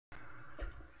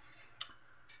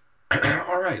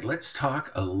All right, let's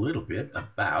talk a little bit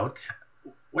about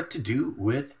what to do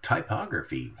with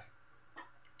typography.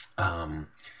 Um,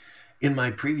 in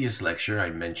my previous lecture,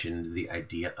 I mentioned the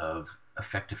idea of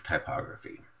effective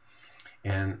typography.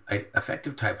 And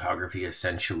effective typography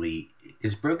essentially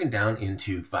is broken down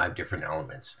into 5 different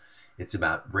elements. It's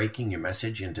about breaking your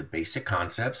message into basic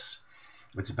concepts.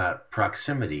 It's about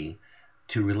proximity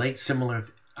to relate similar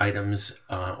items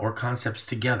or concepts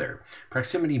together.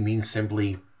 Proximity means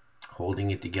simply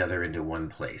holding it together into one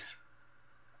place.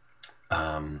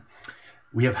 Um,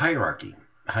 we have hierarchy.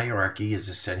 Hierarchy is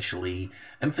essentially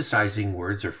emphasizing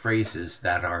words or phrases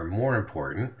that are more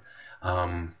important.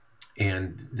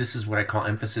 And this is what I call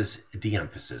emphasis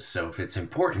de-emphasis. So if it's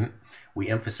important, we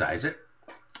emphasize it.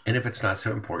 And if it's not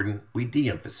so important, we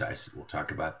de-emphasize it. We'll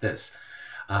talk about this.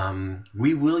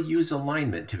 We will use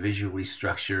alignment to visually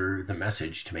structure the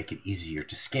message to make it easier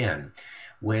to scan.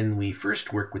 When we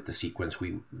first work with the sequence,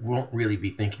 we won't really be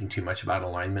thinking too much about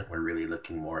alignment. We're really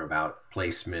looking more about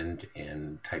placement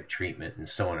and type treatment and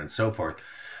so on and so forth.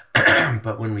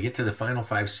 But when we get to the final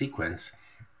 5 sequence,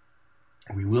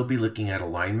 we will be looking at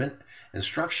alignment and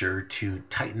structure to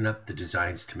tighten up the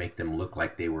designs to make them look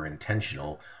like they were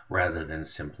intentional rather than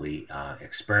simply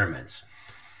experiments.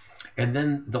 And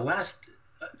then the last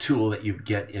tool that you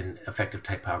get in effective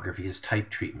typography is type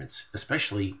treatments,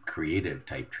 especially creative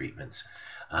type treatments.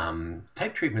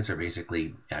 Type treatments are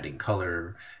basically adding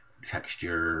color,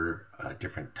 texture,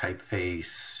 different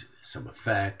typeface, some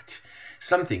effect,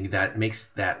 something that makes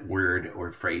that word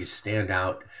or phrase stand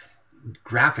out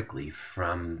graphically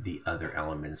from the other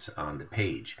elements on the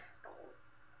page.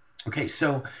 Okay,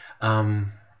 so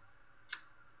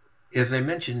as I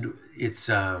mentioned, it's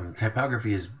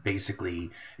typography is basically,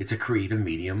 it's a creative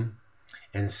medium,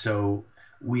 and so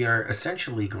we are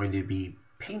essentially going to be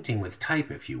painting with type,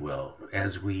 if you will,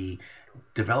 as we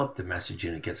develop the message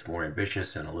and it gets more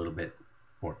ambitious and a little bit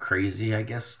more crazy, I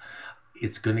guess.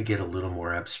 It's going to get a little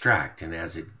more abstract, and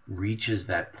as it reaches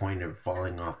that point of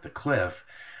falling off the cliff,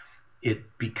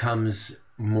 it becomes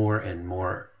more and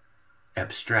more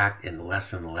abstract and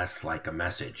less like a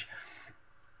message.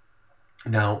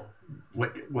 Now,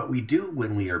 what we do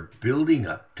when we are building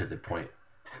up to the point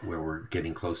where we're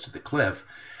getting close to the cliff,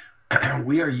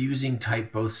 we are using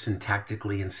type both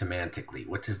syntactically and semantically.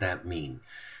 What does that mean?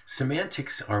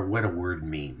 Semantics are what a word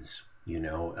means. You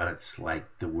know, it's like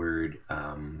the word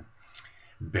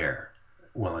bear.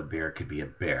 Well, a bear could be a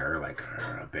bear, like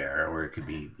a bear, or it could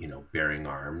be, you know, bearing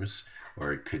arms,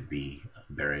 or it could be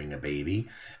bearing a baby.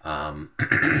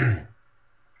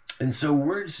 And so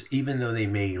words, even though they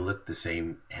may look the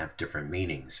same, have different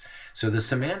meanings. So the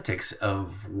semantics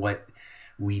of what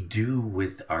we do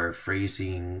with our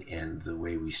phrasing and the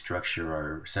way we structure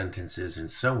our sentences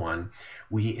and so on,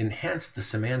 we enhance the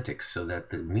semantics so that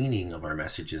the meaning of our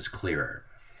message is clearer.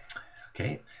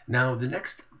 Okay, now the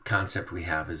next concept we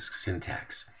have is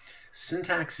syntax.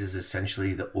 Syntax is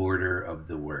essentially the order of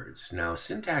the words. Now,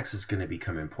 syntax is going to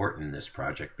become important in this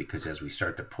project because as we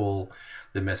start to pull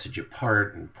the message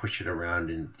apart and push it around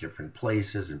in different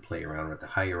places and play around with the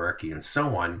hierarchy and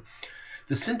so on,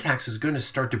 the syntax is going to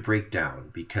start to break down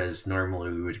because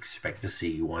normally we would expect to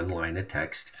see one line of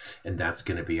text and that's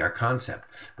going to be our concept.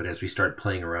 But as we start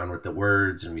playing around with the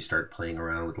words and we start playing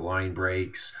around with line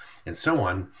breaks and so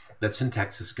on, that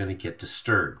syntax is going to get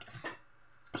disturbed.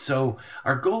 So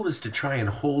our goal is to try and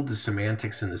hold the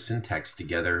semantics and the syntax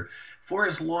together for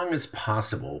as long as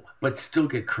possible, but still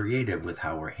get creative with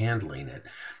how we're handling it.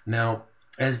 Now,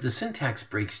 as the syntax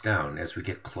breaks down, as we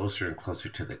get closer and closer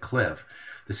to the cliff,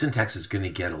 the syntax is going to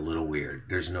get a little weird.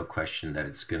 There's no question that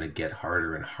it's going to get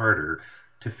harder and harder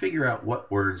to figure out what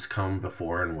words come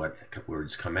before and what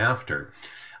words come after.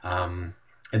 And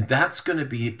that's going to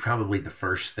be probably the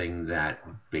first thing that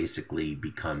basically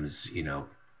becomes, you know,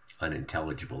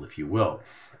 unintelligible, if you will.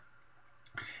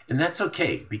 And that's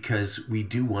okay because we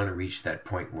do want to reach that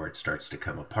point where it starts to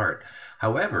come apart.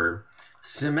 However,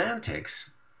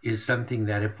 semantics is something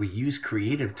that if we use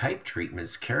creative type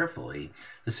treatments carefully,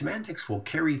 the semantics will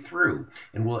carry through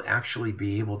and we'll actually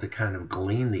be able to kind of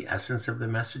glean the essence of the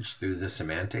message through the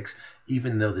semantics,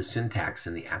 even though the syntax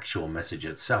and the actual message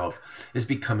itself is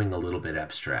becoming a little bit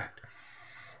abstract.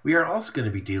 We are also going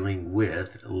to be dealing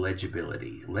with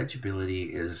legibility. Legibility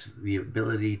is the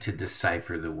ability to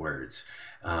decipher the words.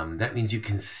 That means you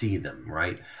can see them,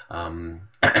 right?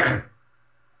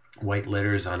 White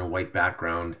letters on a white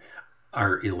background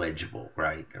are illegible,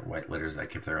 right? And white letters,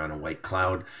 like if they're on a white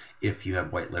cloud, if you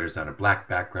have white letters on a black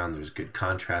background, there's good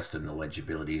contrast and the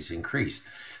legibility is increased.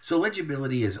 So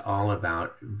legibility is all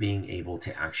about being able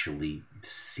to actually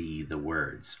see the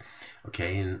words.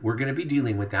 Okay, and we're going to be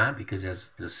dealing with that because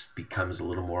as this becomes a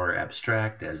little more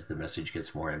abstract, as the message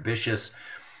gets more ambitious,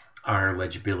 our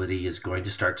legibility is going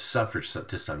to start to suffer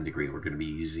to some degree. We're going to be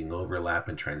using overlap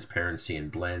and transparency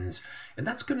and blends, and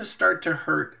that's going to start to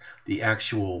hurt the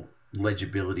actual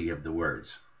legibility of the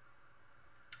words.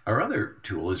 Our other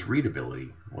tool is readability.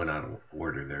 Went out of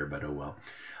order there, but oh well.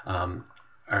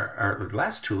 Our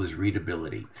last tool is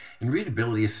readability. And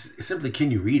readability is simply, can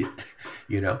you read it?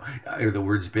 You know, are the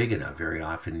words big enough? Very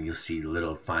often you'll see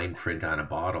little fine print on a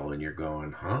bottle and you're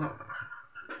going, huh?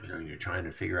 You know, you're trying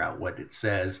to figure out what it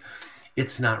says.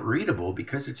 It's not readable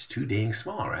because it's too dang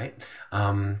small, right?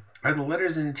 Are the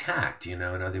letters intact? You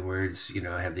know, in other words, you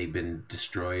know, have they been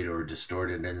destroyed or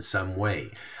distorted in some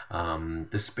way?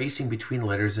 The spacing between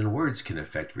letters and words can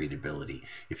affect readability.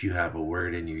 If you have a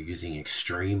word and you're using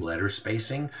extreme letter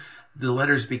spacing, the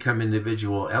letters become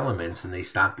individual elements and they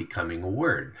stop becoming a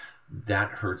word. That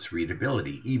hurts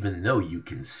readability. Even though you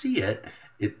can see it,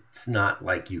 it's not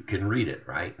like you can read it,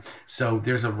 right? So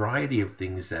there's a variety of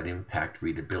things that impact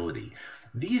readability.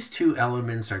 These two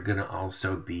elements are going to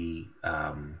also be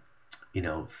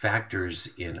factors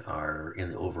in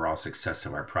the overall success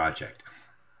of our project.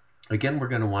 Again, we're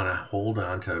going to want to hold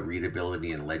on to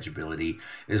readability and legibility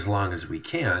as long as we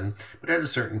can, but at a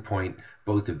certain point,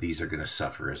 both of these are going to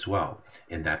suffer as well.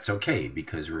 And that's okay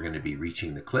because we're going to be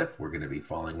reaching the cliff, we're going to be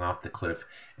falling off the cliff,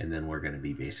 and then we're going to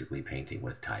be basically painting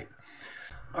with type.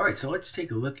 All right, so let's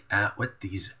take a look at what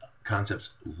these concepts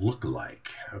look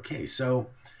like. Okay, so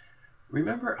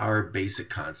remember our basic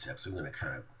concepts. I'm going to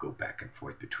kind of go back and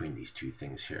forth between these two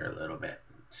things here a little bit.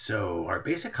 So our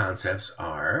basic concepts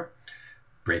are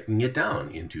breaking it down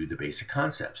into the basic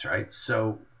concepts, right?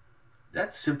 So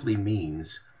that simply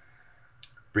means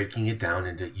breaking it down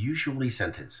into usually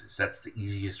sentences. That's the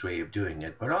easiest way of doing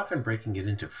it, but often breaking it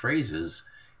into phrases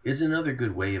is another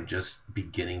good way of just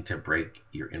beginning to break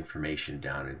your information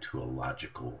down into a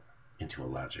logical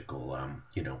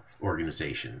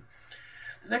organization.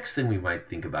 The next thing we might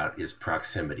think about is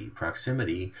proximity.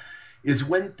 Proximity is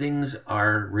when things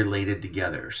are related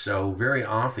together. So very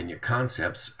often your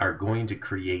concepts are going to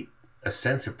create a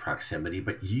sense of proximity,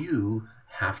 but you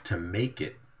have to make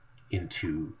it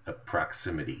into a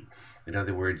proximity. In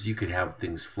other words, you could have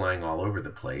things flying all over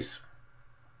the place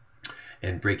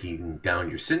and breaking down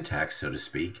your syntax, so to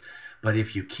speak, but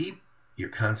if you keep your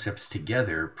concepts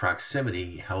together,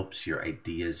 proximity helps your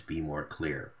ideas be more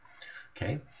clear.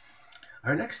 Okay?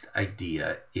 Our next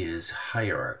idea is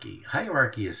hierarchy.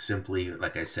 Hierarchy is simply,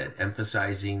 like I said,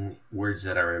 emphasizing words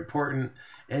that are important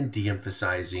and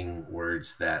de-emphasizing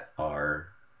words that are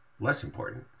less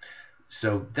important.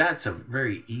 So that's a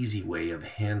very easy way of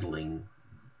handling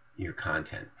your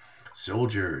content.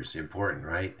 Soldiers, important,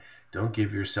 right? Don't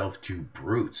give yourself to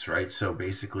brutes, right? So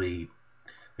basically,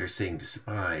 they're saying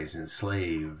despise,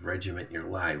 enslave, regiment your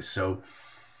lives. So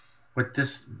what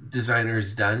this designer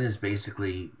has done is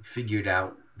basically figured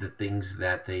out the things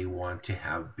that they want to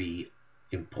have be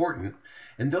important.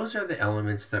 And those are the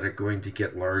elements that are going to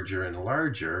get larger and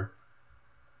larger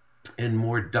and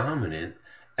more dominant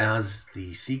as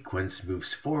the sequence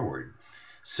moves forward.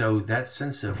 So that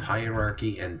sense of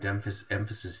hierarchy and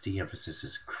emphasis, de-emphasis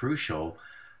is crucial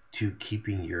to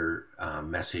keeping your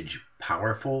message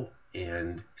powerful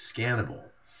and scannable.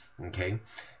 Okay,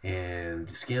 and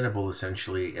scannable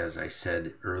essentially, as I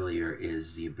said earlier,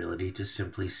 is the ability to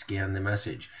simply scan the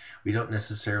message. We don't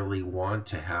necessarily want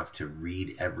to have to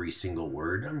read every single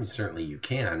word. I mean, certainly you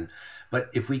can, but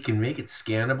if we can make it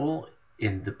scannable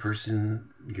and the person,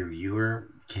 your viewer,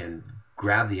 can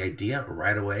grab the idea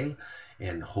right away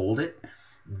and hold it,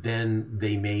 then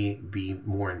they may be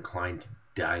more inclined to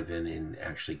dive in and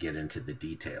actually get into the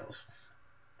details.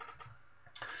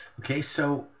 Okay,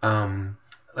 so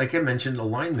like I mentioned,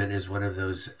 alignment is one of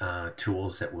those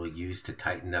tools that we'll use to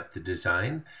tighten up the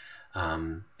design,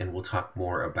 and we'll talk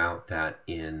more about that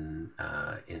in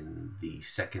the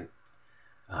second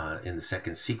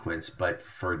sequence. But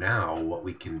for now, what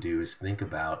we can do is think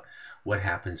about what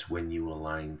happens when you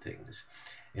align things.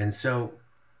 And so,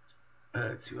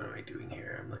 let's see, what am I doing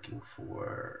here? I'm looking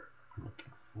for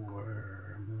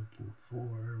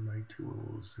my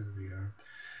tools. There we are.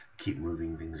 Keep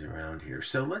moving things around here.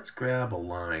 So let's grab a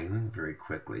line very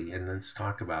quickly and let's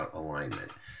talk about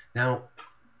alignment. Now,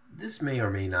 this may or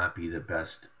may not be the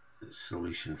best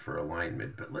solution for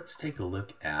alignment, but let's take a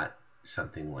look at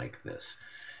something like this.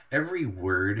 Every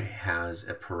word has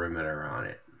a perimeter on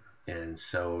it. And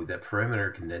so that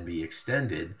perimeter can then be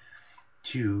extended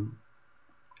to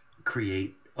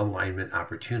create alignment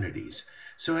opportunities.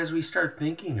 So as we start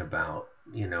thinking about,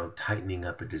 tightening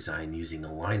up a design using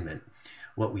alignment,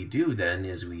 what we do then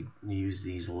is we use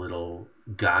these little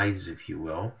guides, if you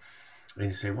will, and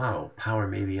you say, wow, power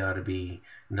maybe ought to be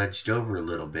nudged over a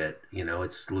little bit.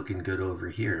 It's looking good over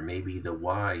here. Maybe the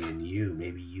Y and U,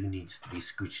 maybe U needs to be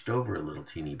scooched over a little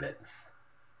teeny bit.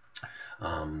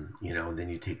 Then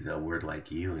you take the word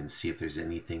like you and see if there's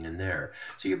anything in there.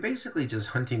 So you're basically just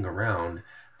hunting around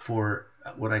for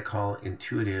what I call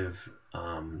intuitive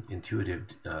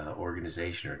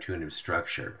organization or intuitive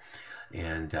structure.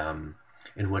 And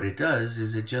what it does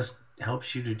is it just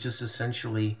helps you to just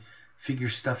essentially figure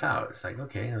stuff out. It's like,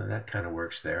 okay, that kind of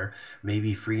works there.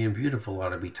 Maybe free and beautiful ought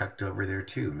to be tucked over there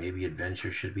too. Maybe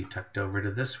adventure should be tucked over to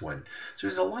this one. So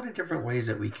there's a lot of different ways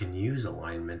that we can use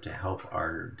alignment to help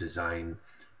our design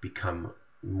become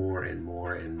more and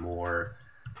more and more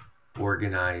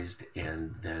organized,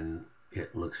 and then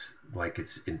it looks like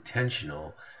it's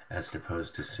intentional as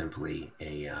opposed to simply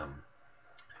an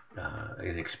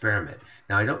experiment.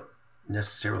 Now, I don't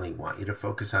necessarily want you to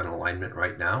focus on alignment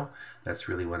right now. That's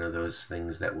really one of those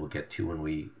things that we'll get to when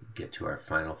we get to our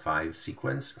final 5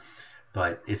 sequence.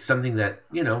 But it's something that,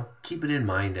 keep it in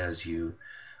mind as you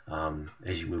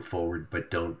move forward,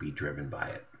 but don't be driven by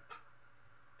it.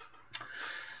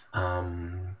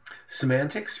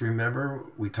 Semantics, remember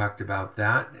we talked about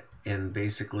that, and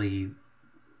basically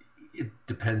it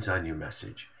depends on your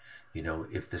message.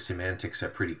 If the semantics are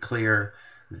pretty clear,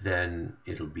 then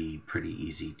it'll be pretty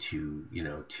easy to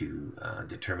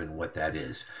determine what that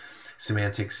is.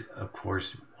 Semantics, of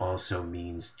course, also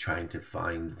means trying to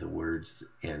find the words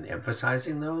and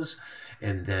emphasizing those.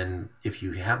 And then if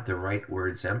you have the right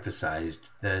words emphasized,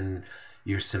 then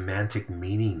your semantic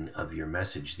meaning of your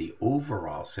message, the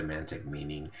overall semantic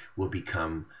meaning, will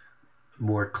become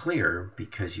more clear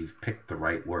because you've picked the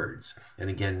right words. And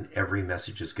again, every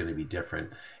message is going to be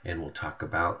different, and we'll talk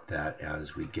about that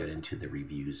as we get into the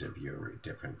reviews of your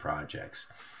different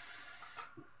projects.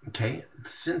 Okay,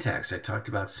 syntax. I talked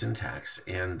about syntax,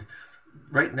 and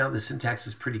right now the syntax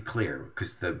is pretty clear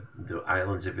because the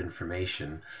islands of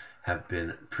information have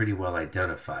been pretty well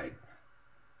identified.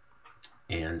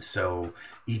 And so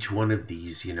each one of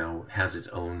these, has its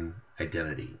own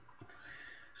identity.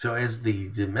 So as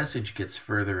the message gets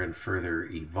further and further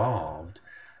evolved,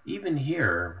 even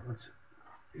here,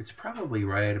 it's probably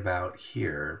right about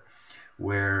here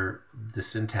where the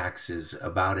syntax is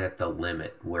about at the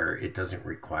limit, where it doesn't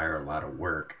require a lot of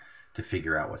work to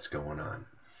figure out what's going on.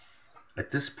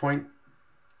 At this point,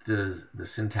 the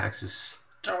syntax is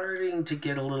starting to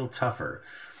get a little tougher.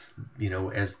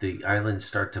 As the islands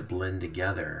start to blend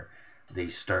together, they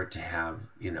start to have,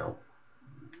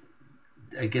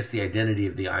 I guess the identity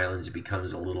of the islands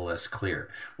becomes a little less clear.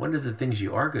 One of the things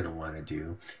you are going to want to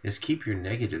do is keep your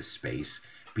negative space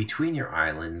between your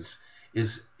islands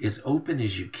is as open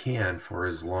as you can for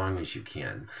as long as you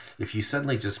can. If you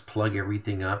suddenly just plug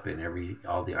everything up and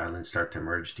all the islands start to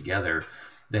merge together,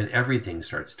 then everything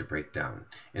starts to break down.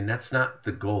 And that's not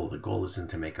the goal. The goal isn't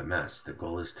to make a mess. The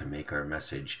goal is to make our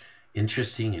message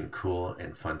interesting and cool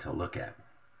and fun to look at.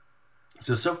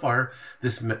 So far,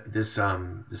 this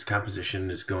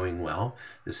composition is going well.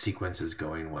 This sequence is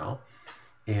going well.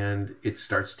 And it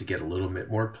starts to get a little bit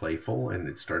more playful, and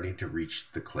it's starting to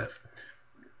reach the cliff.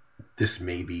 This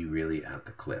may be really at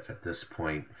the cliff. At this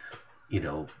point,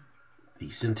 the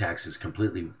syntax is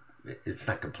it's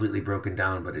not completely broken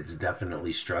down, but it's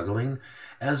definitely struggling.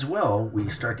 As well, we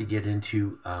start to get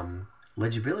into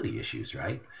legibility issues,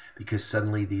 right? Because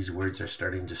suddenly these words are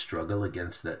starting to struggle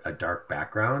against a dark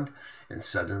background, and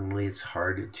suddenly it's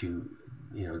hard to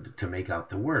make out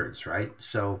the words, right?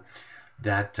 So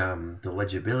that the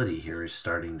legibility here is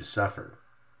starting to suffer.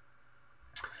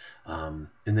 And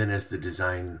then as the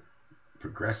design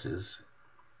progresses,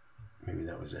 maybe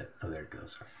that was it. Oh, there it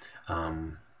goes.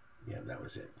 Yeah, that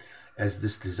was it. As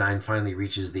this design finally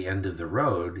reaches the end of the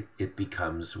road, it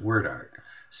becomes word art.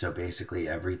 So basically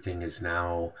everything is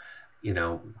now,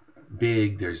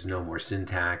 big. There's no more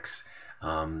syntax.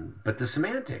 But the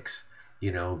semantics,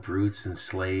 brutes and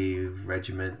slave,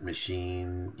 regiment,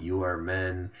 machine, you are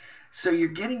men. So you're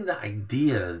getting the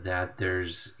idea that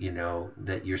there's,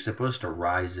 that you're supposed to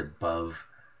rise above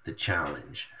the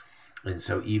challenge. And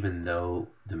so even though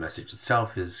the message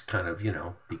itself is kind of,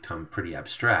 become pretty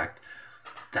abstract,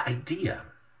 the idea,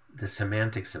 the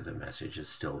semantics of the message is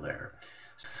still there.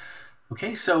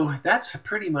 Okay, so that's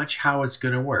pretty much how it's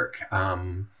going to work.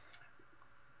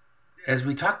 As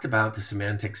we talked about the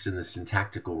semantics and the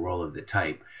syntactical role of the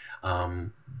type,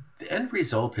 Um, the end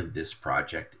result of this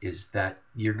project is that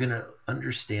you're going to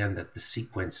understand that the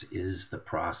sequence is the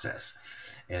process.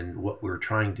 And what we're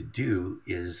trying to do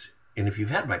is, and if you've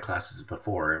had my classes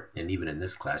before, and even in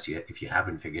this class, if you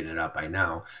haven't figured it out by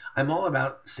now, I'm all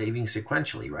about saving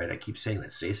sequentially, right? I keep saying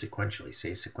that, save sequentially,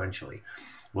 save sequentially.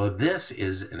 Well, this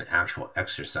is an actual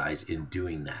exercise in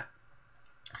doing that.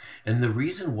 And the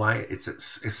reason why it's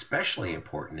especially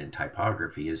important in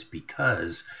typography is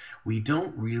because we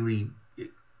don't really,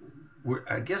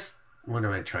 I guess, what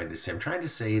am I trying to say? I'm trying to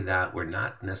say that we're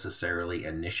not necessarily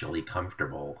initially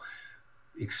comfortable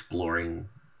exploring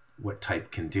what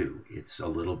type can do. It's a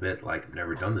little bit like I've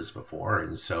never done this before,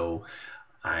 and so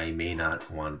I may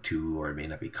not want to, or may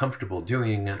not be comfortable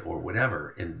doing it, or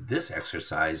whatever. And this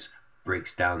exercise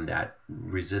breaks down that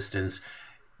resistance,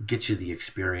 gets you the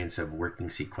experience of working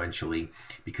sequentially,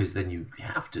 because then you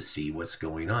have to see what's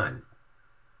going on.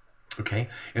 Okay,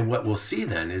 and what we'll see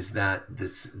then is that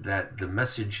the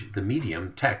message, the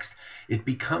medium text, it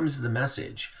becomes the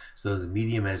message. So the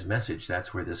medium as message,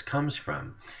 that's where this comes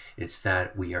from. It's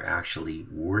that we are actually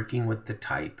working with the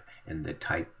type, and the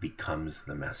type becomes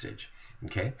the message.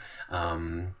 Okay,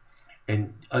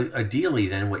 and ideally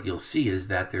then what you'll see is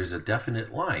that there's a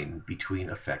definite line between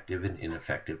effective and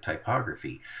ineffective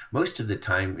typography. Most of the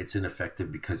time it's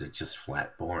ineffective because it's just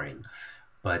flat boring.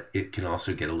 But it can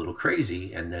also get a little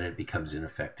crazy, and then it becomes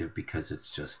ineffective because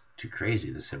it's just too crazy.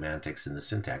 The semantics and the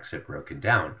syntax have broken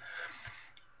down.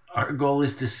 Our goal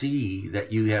is to see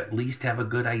that you at least have a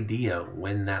good idea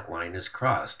when that line is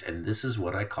crossed, and this is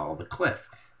what I call the cliff.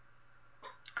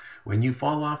 When you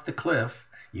fall off the cliff,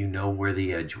 you know where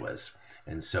the edge was.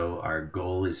 And so our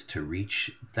goal is to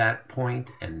reach that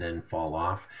point and then fall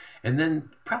off. And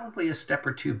then probably a step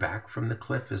or two back from the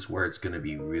cliff is where it's going to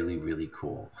be really, really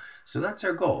cool. So that's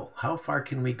our goal. How far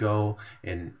can we go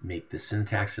and make the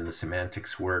syntax and the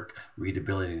semantics work?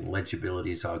 Readability and legibility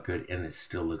is all good, and it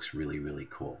still looks really, really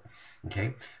cool.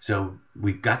 Okay, so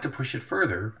we've got to push it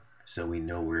further so we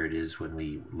know where it is when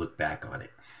we look back on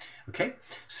it. Okay,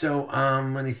 so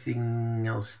anything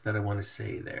else that I want to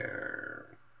say there?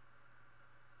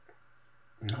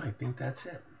 No, I think that's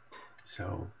it.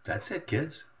 So that's it,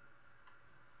 kids.